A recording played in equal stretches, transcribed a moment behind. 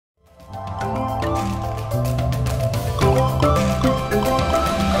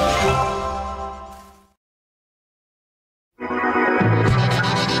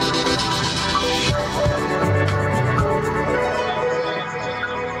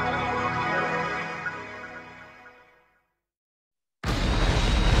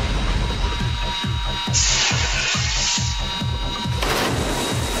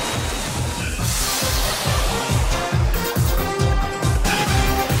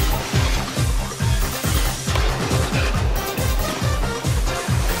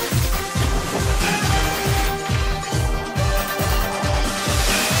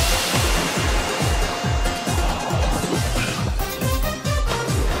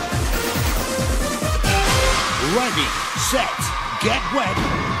Ready, set, get wet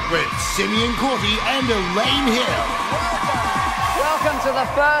with Simeon, Courtie and Elaine Hill. Welcome to the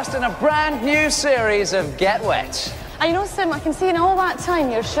first in a brand new series of Get Wet. And you know, Sim, I can see in all that time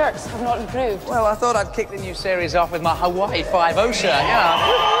your shirts have not improved. Well, I thought I'd kick the new series off with my Hawaii 5-0 shirt,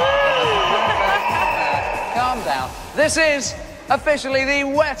 Calm down. This is officially the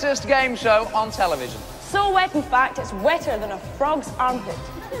wettest game show on television. So wet, in fact, it's wetter than a frog's armpit.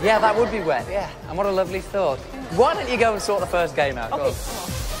 Yeah, that would be wet, yeah. And what a lovely thought. Why don't you go and sort the first game out? Okay, come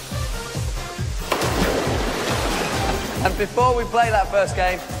on. And before we play that first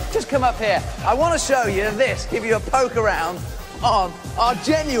game, just come up here. I want to show you this, give you a poke around on our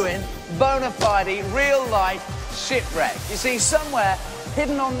genuine, bona fide, real-life shipwreck. You see, somewhere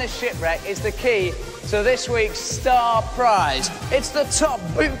hidden on this shipwreck is the key to this week's star prize. It's the top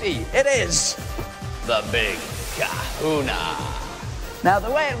booty. It is the Big Kahuna. Now,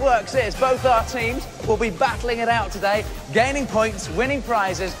 the way it works is both our teams will be battling it out today, gaining points, winning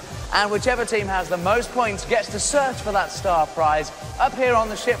prizes, and whichever team has the most points gets to search for that star prize up here on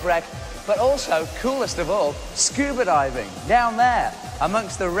the shipwreck, but also, coolest of all, scuba diving down there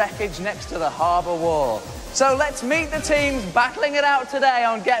amongst the wreckage next to the harbour wall. So let's meet the teams battling it out today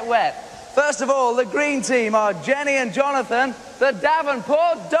on Get Wet. First of all, the green team are Jenny and Jonathan, the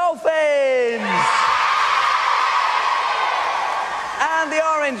Davenport Dolphins. And the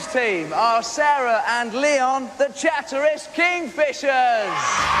orange team are Sarah and Leon, the Chatteris Kingfishers.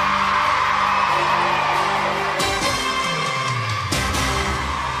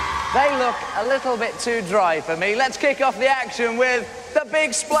 They look a little bit too dry for me. Let's kick off the action with the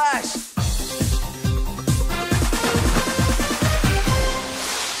big splash.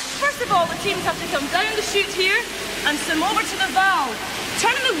 First of all, the teams have to come down the chute here and swim over to the valve,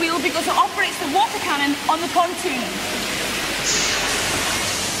 turning the wheel because it operates the water cannon on the pontoon.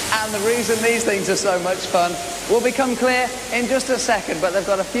 And the reason these things are so much fun will become clear in just a second, but they've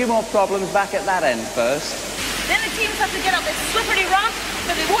got a few more problems back at that end first. Then the teams have to get up this slippery ramp,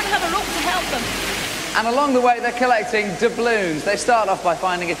 but they won't have a rope to help them. And along the way, they're collecting doubloons. They start off by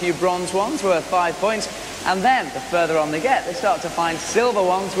finding a few bronze ones worth 5 points, and then, the further on they get, they start to find silver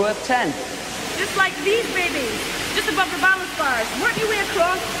ones worth 10. Just like these babies, just above the balance bars. Work your way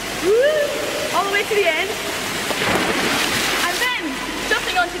across, woo, all the way to the end. And then,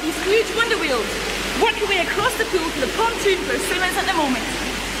 jumping onto these huge wonder wheels. Work your way across the pool to the pontoon for swimmers at the moment.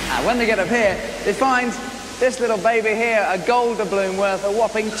 And when they get up here, they find this little baby here, a gold doubloon worth a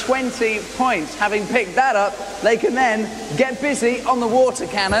whopping 20 points. Having picked that up, they can then get busy on the water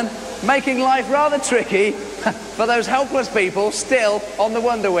cannon, making life rather tricky for those helpless people still on the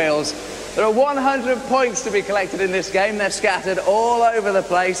wonder wheels. There are 100 points to be collected in this game. They're scattered all over the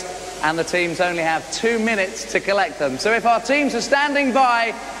place, and the teams only have 2 minutes to collect them. So if our teams are standing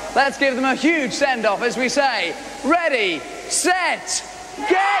by, let's give them a huge send-off as we say, ready, set,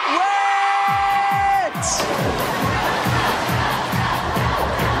 get wet!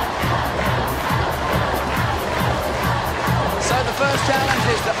 So the first challenge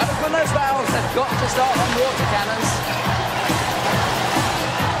is to open those valves. They've got to start on water cannons.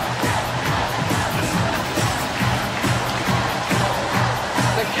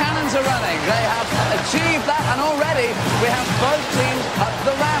 The cannons are running. They have achieved that, and already we have both teams up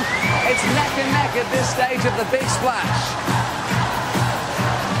the ramp. It's neck and neck at this stage of the big splash.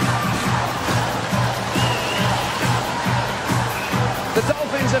 The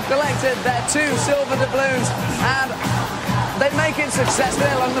Dolphins have collected their 2 silver doubloons, and they make it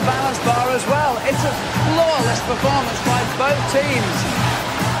successfully along the balance bar as well. It's a flawless performance by both teams.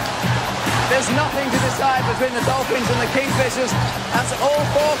 There's nothing to decide between the Dolphins and the Kingfishers as all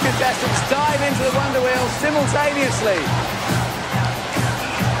 4 contestants dive into the wonder wheels simultaneously.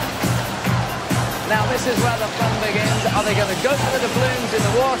 Now this is where the fun begins. Are they going to go for the doubloons in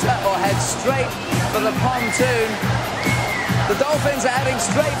the water or head straight for the pontoon? The Dolphins are heading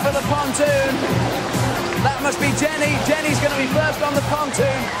straight for the pontoon. That must be Jenny. Jenny's going to be first on the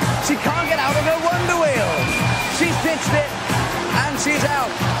pontoon. She can't get out of her wonder wheel. She's ditched it. And she's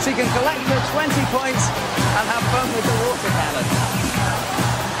out. She can collect her 20 points and have fun with the water cannon.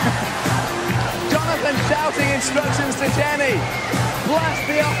 Jonathan shouting instructions to Jenny. Blast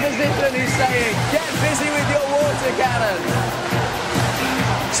the opposition, he's saying. Get busy with your water cannon.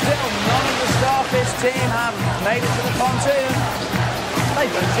 Still, none of the Starfish team have made it to the pontoon.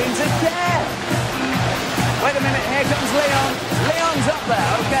 They don't seem to care. Wait a minute, here comes Leon. Leon's up there.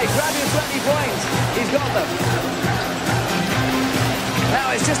 Okay, grab your 20 points. He's got them.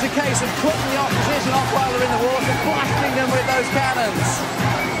 Now it's just a case of putting the opposition off while they're in the water, blasting them with those cannons.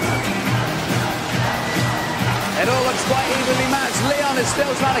 It all looks quite evenly matched. Leon is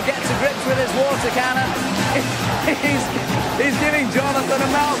still trying to get to grips with his water cannon. He's giving Jonathan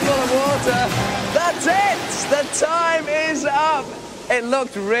a mouthful of water. That's it! The time is up. It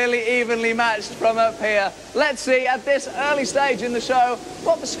looked really evenly matched from up here. Let's see, at this early stage in the show,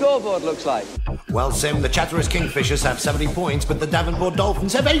 what the scoreboard looks like. Well, Sim, the Chatteris Kingfishers have 70 points, but the Davenport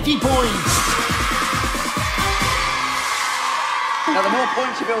Dolphins have 80 points. Now, the more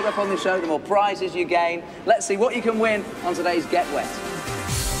points you build up on the show, the more prizes you gain. Let's see what you can win on today's Get Wet.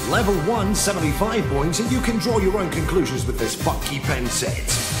 Level 1, 75 points, and you can draw your own conclusions with this funky pen set.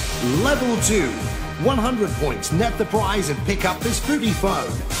 Level 2, 100 points, net the prize and pick up this fruity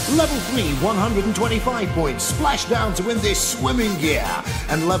phone. Level 3, 125 points, splash down to win this swimming gear.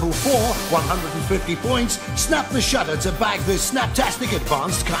 And level 4, 150 points, snap the shutter to bag this Snaptastic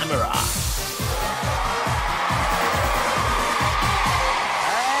Advanced Camera.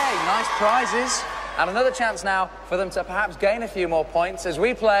 Nice prizes, and another chance now for them to perhaps gain a few more points as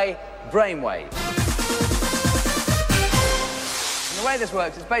we play Brainwave. And the way this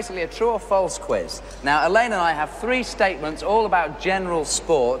works is basically a true or false quiz. Now, Elaine and I have 3 statements all about general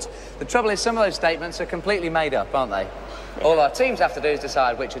sport. The trouble is some of those statements are completely made up, aren't they? All our teams have to do is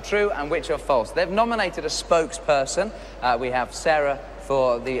decide which are true and which are false. They've nominated a spokesperson. We have Sarah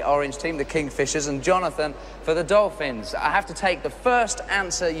for the orange team, the Kingfishers, and Jonathan for the Dolphins. I have to take the first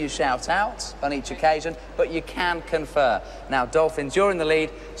answer you shout out on each occasion, but you can confer. Now, Dolphins, you're in the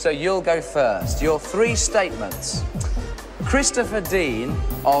lead, so you'll go first. Your 3 statements. Christopher Dean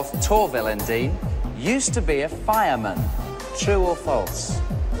of Torville and Dean used to be a fireman. True or false?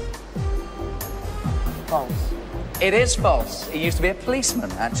 False. It is false. He used to be a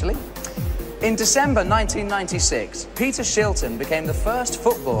policeman, actually. In December 1996, Peter Shilton became the first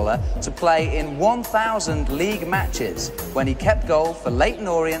footballer to play in 1,000 league matches when he kept goal for Leyton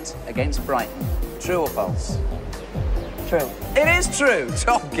Orient against Brighton. True or false? True. It is true.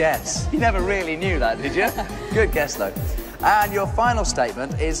 Top guess. You never really knew that, did you? Good guess, though. And your final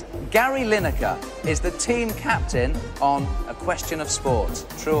statement is Gary Lineker is the team captain on A Question of Sport.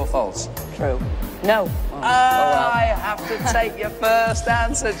 True or false? True. No. I have to take your first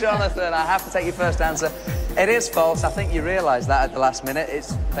answer, Jonathan. I have to take your first answer. It is false. I think you realised that at the last minute.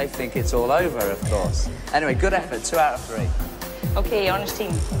 They think it's all over, of course. Anyway, good effort. 2 out of 3. Okay, orange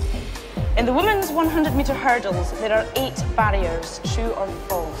team. In the women's 100-metre hurdles, there are 8 barriers. True or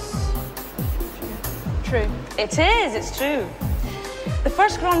false? True. It is. It's true. The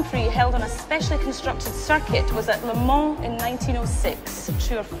first Grand Prix held on a specially constructed circuit was at Le Mans in 1906.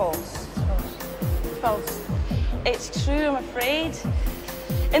 True or false? False. It's true, I'm afraid.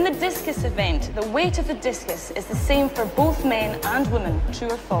 In the discus event, the weight of the discus is the same for both men and women. True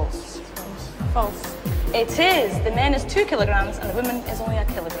or false? False. It is. The men is 2 kilograms and the woman is only 1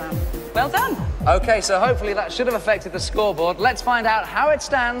 kilogram. Well done. OK, so hopefully that should have affected the scoreboard. Let's find out how it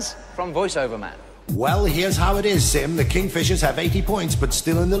stands from VoiceOver Man. Well, here's how it is, Sim. The Kingfishers have 80 points, but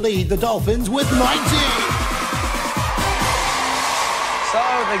still in the lead. The Dolphins with 90. So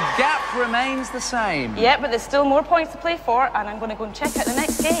the gap remains the same. Yeah, but there's still more points to play for, and I'm going to go and check out the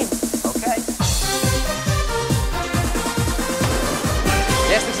next game. OK.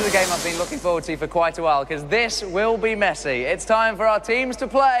 Yes, this is a game I've been looking forward to for quite a while, because this will be messy. It's time for our teams to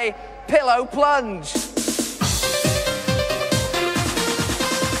play Pillow Plunge.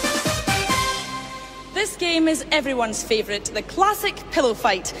 This game is everyone's favourite, the classic pillow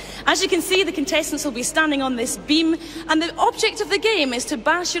fight. As you can see, the contestants will be standing on this beam, and the object of the game is to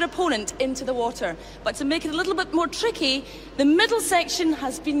bash your opponent into the water. But to make it a little bit more tricky, the middle section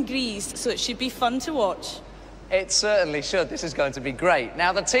has been greased, so it should be fun to watch. It certainly should. This is going to be great.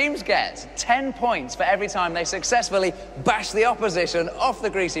 Now, the teams get 10 points for every time they successfully bash the opposition off the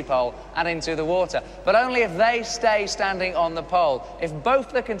greasy pole and into the water. But only if they stay standing on the pole. If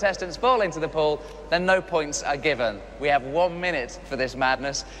both the contestants fall into the pool, then no points are given. We have 1 minute for this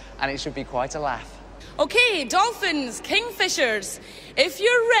madness, and it should be quite a laugh. OK, Dolphins, Kingfishers, if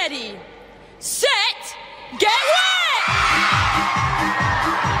you're ready, set, get wet!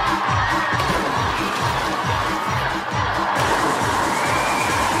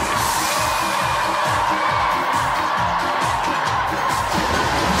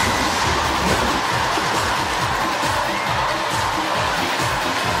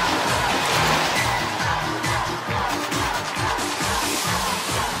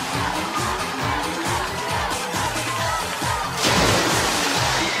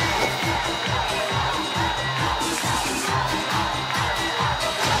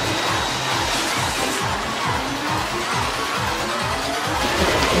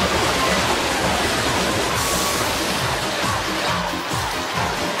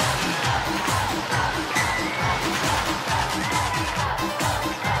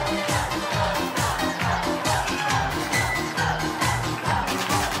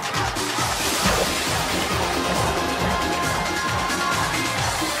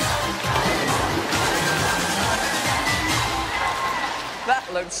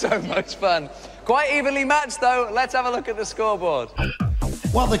 It's so much fun. Quite evenly matched, though. Let's have a look at the scoreboard.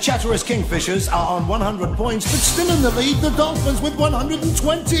 While the Chatteris Kingfishers are on 100 points, but still in the lead, the Dolphins with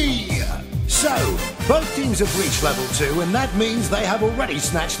 120. So, both teams have reached level 2, and that means they have already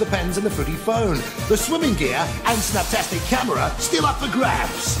snatched the pens and the footy phone. The swimming gear and Snaptastic camera still up for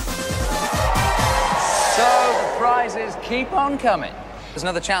grabs. So, the prizes keep on coming. There's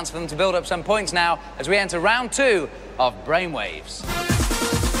another chance for them to build up some points now as we enter round 2 of Brainwaves.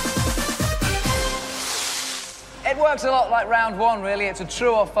 It works a lot like round 1, really. It's a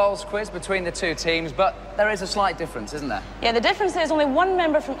true or false quiz between the two teams, but there is a slight difference, isn't there? Yeah, the difference is only one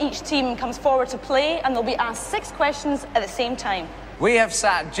member from each team comes forward to play, and they'll be asked 6 questions at the same time. We have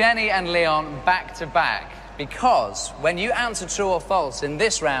sat Jenny and Leon back to back because when you answer true or false in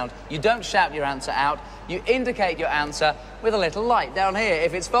this round, you don't shout your answer out. You indicate your answer with a little light down here.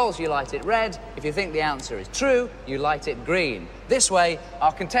 If it's false, you light it red. If you think the answer is true, you light it green. This way,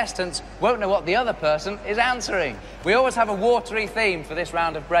 our contestants won't know what the other person is answering. We always have a watery theme for this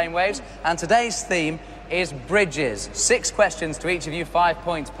round of Brainwaves, and today's theme is bridges. 6 questions to each of you, 5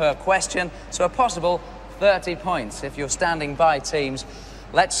 points per question, so a possible 30 points if you're standing by, teams.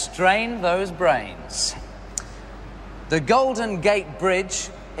 Let's strain those brains. The Golden Gate Bridge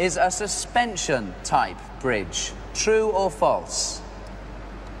is a suspension-type bridge. True or false?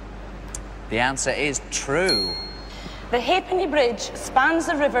 The answer is true. The Halfpenny Bridge spans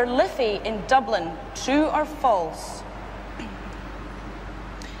the River Liffey in Dublin. True or false?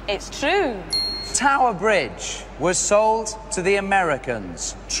 It's true. Tower Bridge was sold to the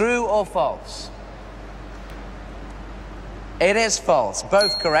Americans. True or false? It is false.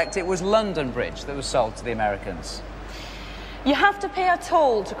 Both correct. It was London Bridge that was sold to the Americans. You have to pay a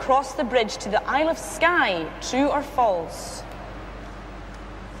toll to cross the bridge to the Isle of Skye. True or false?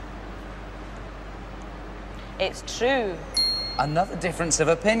 It's true. Another difference of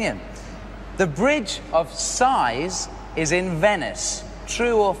opinion. The Bridge of Sighs is in Venice.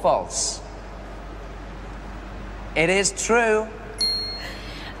 True or false? It is true.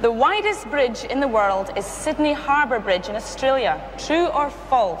 The widest bridge in the world is Sydney Harbour Bridge in Australia. True or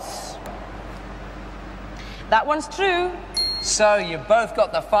false? That one's true. So you both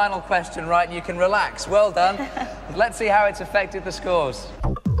got the final question right. You can relax. Well done. Let's see how it's affected the scores.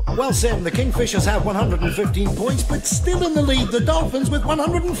 Well, Sam, the Kingfishers have 115 points, but still in the lead, the Dolphins with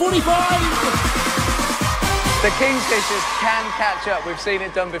 145. The Kingfishers can catch up. We've seen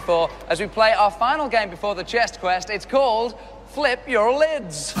it done before. As we play our final game before the chest quest, it's called Flip Your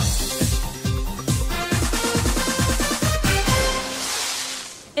Lids.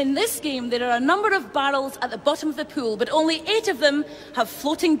 In this game, there are a number of barrels at the bottom of the pool, but only 8 of them have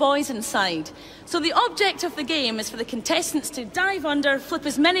floating boys inside. So the object of the game is for the contestants to dive under, flip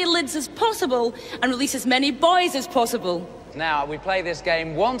as many lids as possible, and release as many boys as possible. Now, we play this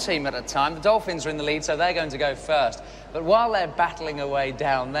game one team at a time. The Dolphins are in the lead, so they're going to go first. But while they're battling away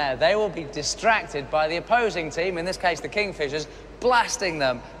down there, they will be distracted by the opposing team, in this case the Kingfishers, blasting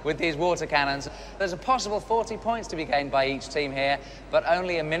them with these water cannons. There's a possible 40 points to be gained by each team here, but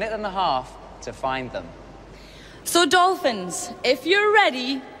only a minute and a half to find them. So Dolphins, if you're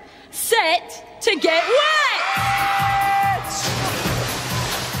ready, set to get wet!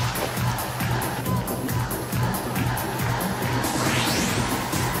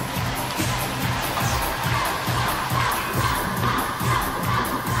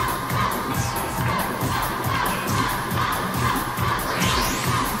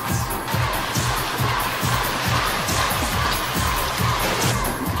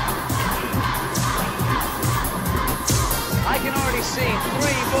 See 3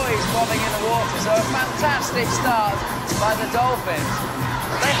 boys bobbing in the water, so a fantastic start by the Dolphins.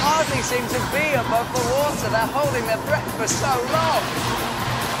 They hardly seem to be above the water. They're holding their breath for so long.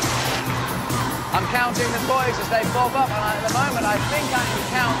 I'm counting the boys as they bob up, and at the moment I think I can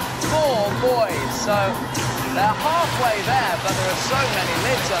count 4 boys. So they're halfway there, but there are so many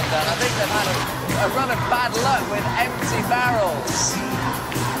lids under. I think they've had a run of bad luck with empty barrels.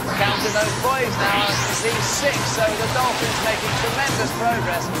 Counting those boys now, I can see 6, so the Dolphins making tremendous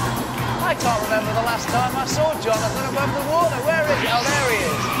progress. I can't remember the last time I saw Jonathan above the water. Where is he? Oh, there he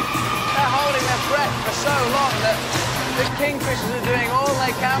is. They're holding their breath for so long that the Kingfishers are doing all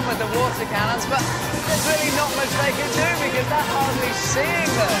they can with the water cannons, but there's really not much they can do because they're hardly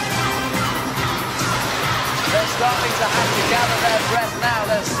seeing them. They're starting to have to gather their breath now.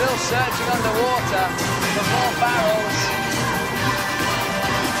 They're still searching underwater for more barrels.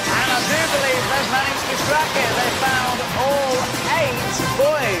 I do believe they've managed to crack it. They found all 8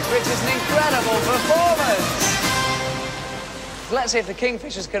 boys, which is an incredible performance. Let's see if the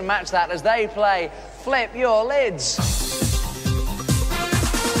Kingfishers can match that as they play Flip Your Lids.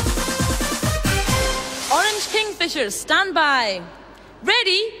 Kingfishers, stand by.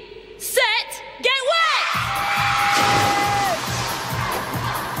 Ready, set, get wet!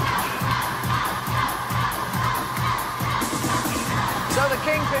 So the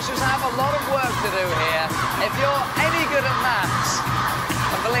Kingfishers have a lot of work to do here. If you're any good at maths,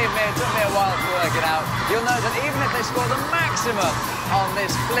 and believe me, it took me a while to work it out, you'll know that even if they score the maximum on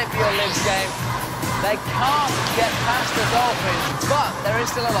this flip your lids game, they can't get past the Dolphins, but there is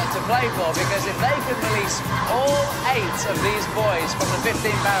still a lot to play for, because if they can release all 8 of these boys from the 15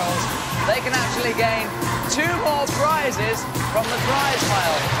 barrels, they can actually gain 2 more prizes from the prize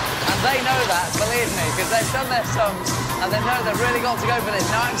pile. And they know that, believe me, because they've done their sums, and they know they've really got to go for this.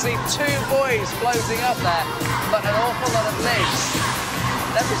 Now I can see 2 boys floating up there, but an awful lot of lids.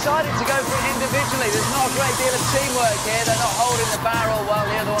 They've decided to go for it individually. There's not a great deal of teamwork here. They're not holding the barrel while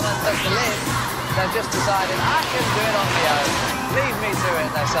the other one has touched the lid. They've just decided, I can do it on my own. Leave me to it,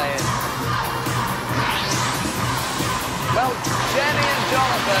 they're saying. Well, Jenny and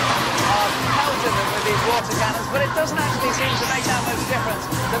Jonathan are pelting them with these water cannons, but it doesn't actually seem to make that much difference.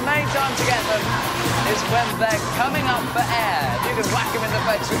 The main time to get them is when they're coming up for air. You can whack them in the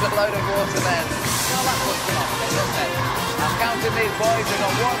face with a load of water then. Well, that puts them off, doesn't it? I'm counting these boys. They've got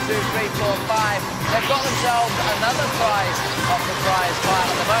 1, 2, 3, 4, 5. They've got themselves another prize off the prize pile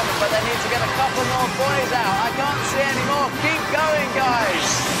at the moment, but they need to get a couple more boys out. I can't see any more. Keep going, guys.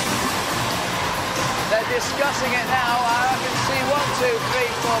 They're discussing it now. I can see 1, 2,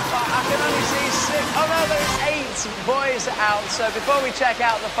 3, 4, 5. I can only see 6. Oh, no, there's 8 boys out. So before we check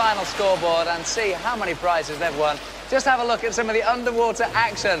out the final scoreboard and see how many prizes they've won, just have a look at some of the underwater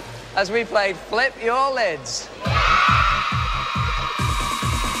action as we played Flip Your Lids.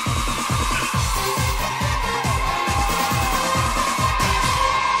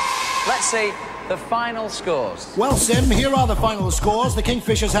 Let's see the final scores. Well, Sim, here are the final scores. The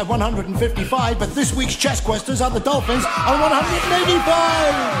Kingfishers have 155, but this week's chess questers are the Dolphins on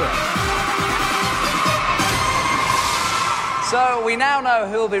 185. So we now know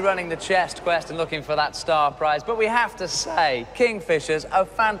who'll be running the chest quest and looking for that star prize, but we have to say, Kingfishers, a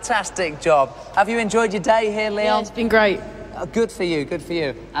fantastic job. Have you enjoyed your day here, Leon? Yeah, it's been great. Good for you, good for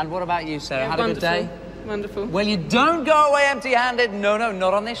you. And what about you, Sarah? Yeah, Had a good day? Wonderful. Well, you don't go away empty-handed. No, no,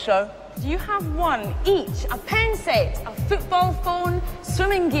 not on this show. You have won each a pen set, a football phone,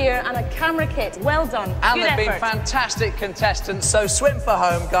 swimming gear and a camera kit. Well done. And Good they've been effort. fantastic contestants, so swim for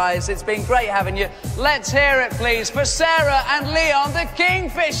home, guys. It's been great having you. Let's hear it, please, for Sarah and Leon, the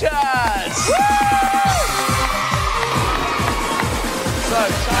Kingfishers! So,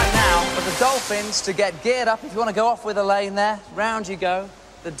 time now for the Dolphins to get geared up. If you want to go off with Elaine there, round you go.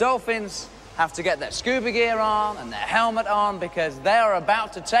 The Dolphins have to get their scuba gear on and their helmet on because they are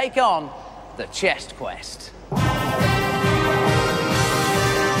about to take on the chest quest. But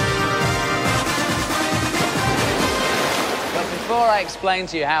before I explain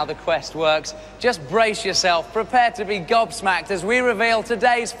to you how the quest works, just brace yourself, prepare to be gobsmacked as we reveal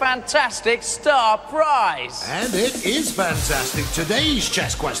today's fantastic star prize. And it is fantastic. Today's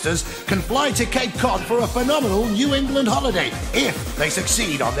chess questers can fly to Cape Cod for a phenomenal New England holiday if they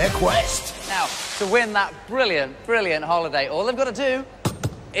succeed on their quest. Now, to win that brilliant, brilliant holiday, all they've got to do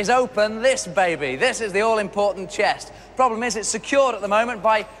is open this baby. This is the all-important chest. Problem is, it's secured at the moment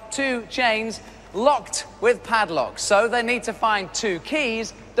by 2 chains locked with padlocks. So they need to find 2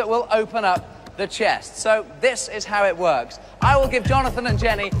 keys that will open up the chest. So this is how it works. I will give Jonathan and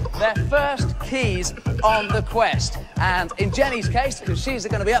Jenny their first keys on the quest. And in Jenny's case, because she's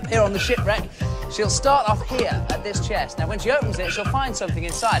going to be up here on the shipwreck, she'll start off here at this chest. Now, when she opens it, she'll find something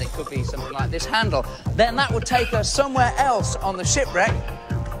inside. It could be something like this handle. Then that would take her somewhere else on the shipwreck,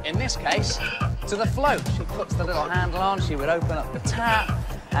 in this case, to the float. She puts the little handle on, she would open up the tap,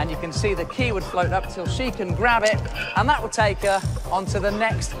 and you can see the key would float up till she can grab it, and that would take her onto the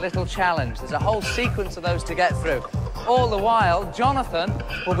next little challenge. There's a whole sequence of those to get through. All the while, Jonathan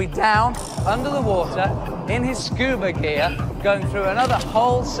will be down under the water in his scuba gear, going through another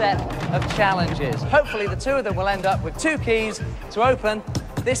whole set of challenges. Hopefully, the 2 of them will end up with 2 keys to open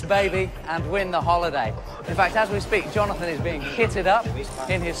this baby and win the holiday. In fact, as we speak, Jonathan is being kitted up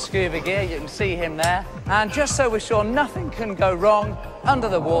in his scuba gear. You can see him there. And just so we're sure nothing can go wrong under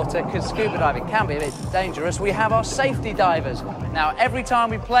the water, because scuba diving can be a bit dangerous, we have our safety divers. Now, every time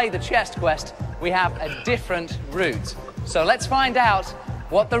we play the chest quest, we have a different route. So let's find out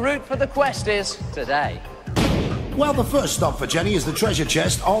what the route for the quest is today. Well, the first stop for Jenny is the treasure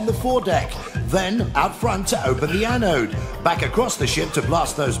chest on the foredeck. Then out front to open the anode. Back across the ship to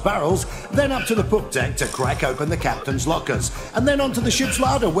blast those barrels. Then up to the poop deck to crack open the captain's lockers. And then onto the ship's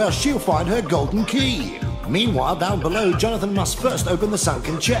larder where she'll find her golden key. Meanwhile, down below, Jonathan must first open the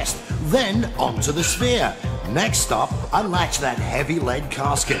sunken chest. Then onto the sphere. Next up, unlatch that heavy lead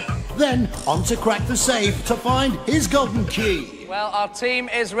casket. Then, on to crack the safe to find his golden key. Well, our team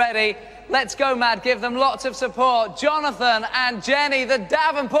is ready. Let's go, Mad. Give them lots of support. Jonathan and Jenny, the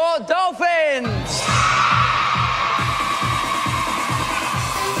Davenport Dolphins.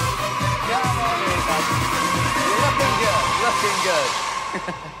 Come on, you're looking good.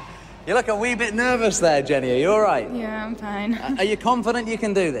 You look a wee bit nervous there, Jenny. Are you all right? Yeah, I'm fine. Are you confident you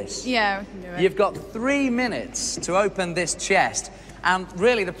can do this? Yeah, we can do it. You've got 3 minutes to open this chest, and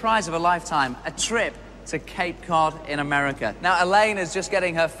really the prize of a lifetime, a trip to Cape Cod in America. Now, Elaine is just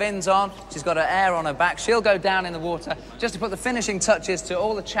getting her fins on. She's got her air on her back. She'll go down in the water just to put the finishing touches to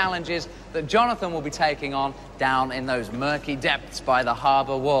all the challenges that Jonathan will be taking on down in those murky depths by the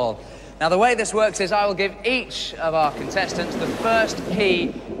harbour wall. Now, the way this works is I will give each of our contestants the first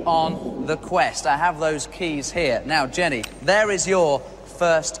key on the quest. I have those keys here. Now, Jenny, there is your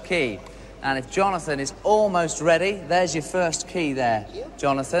first key. And if Jonathan is almost ready, there's your first key there,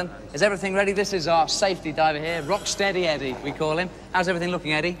 Jonathan. Is everything ready? This is our safety diver here, Rocksteady Eddie, we call him. How's everything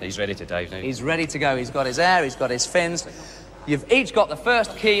looking, Eddie? He's ready to dive now. He's ready to go. He's got his air, he's got his fins. You've each got the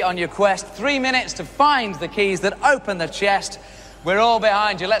first key on your quest. 3 minutes to find the keys that open the chest. We're all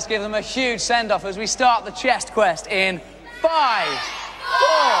behind you. Let's give them a huge send-off as we start the chest quest in 5, 4,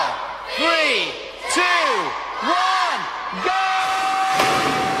 3, 2, 1, go!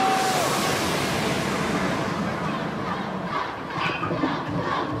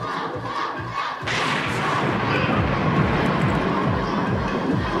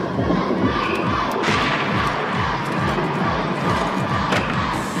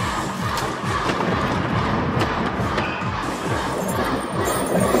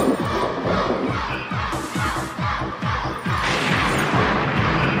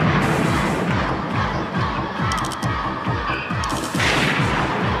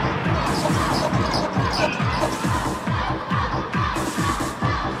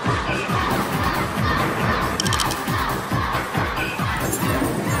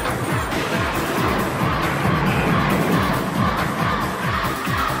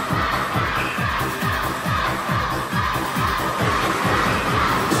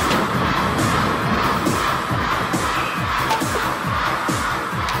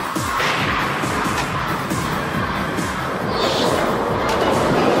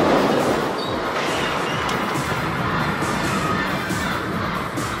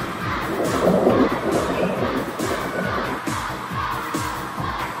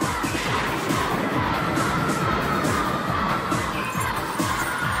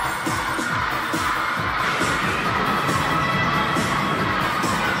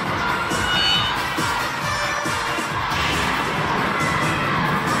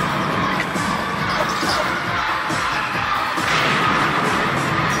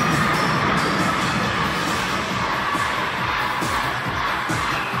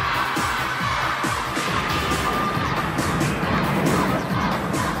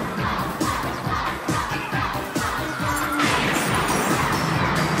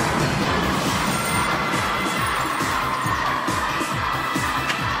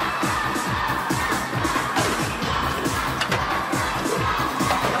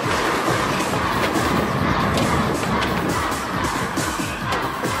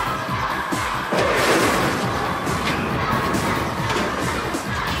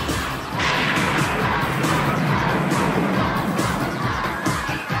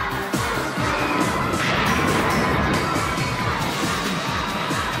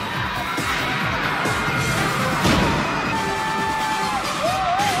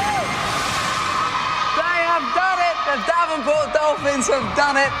 Davenport Dolphins have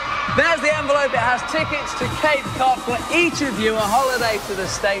done it. There's the envelope. It has tickets to Cape Cod for each of you, a holiday to the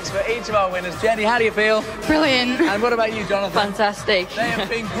States for each of our winners. Jenny, how do you feel? Brilliant. And what about you, Jonathan? Fantastic. They have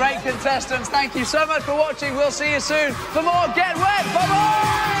been great contestants. Thank you so much for watching. We'll see you soon for more Get Wet.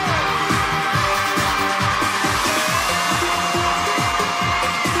 Bye-bye!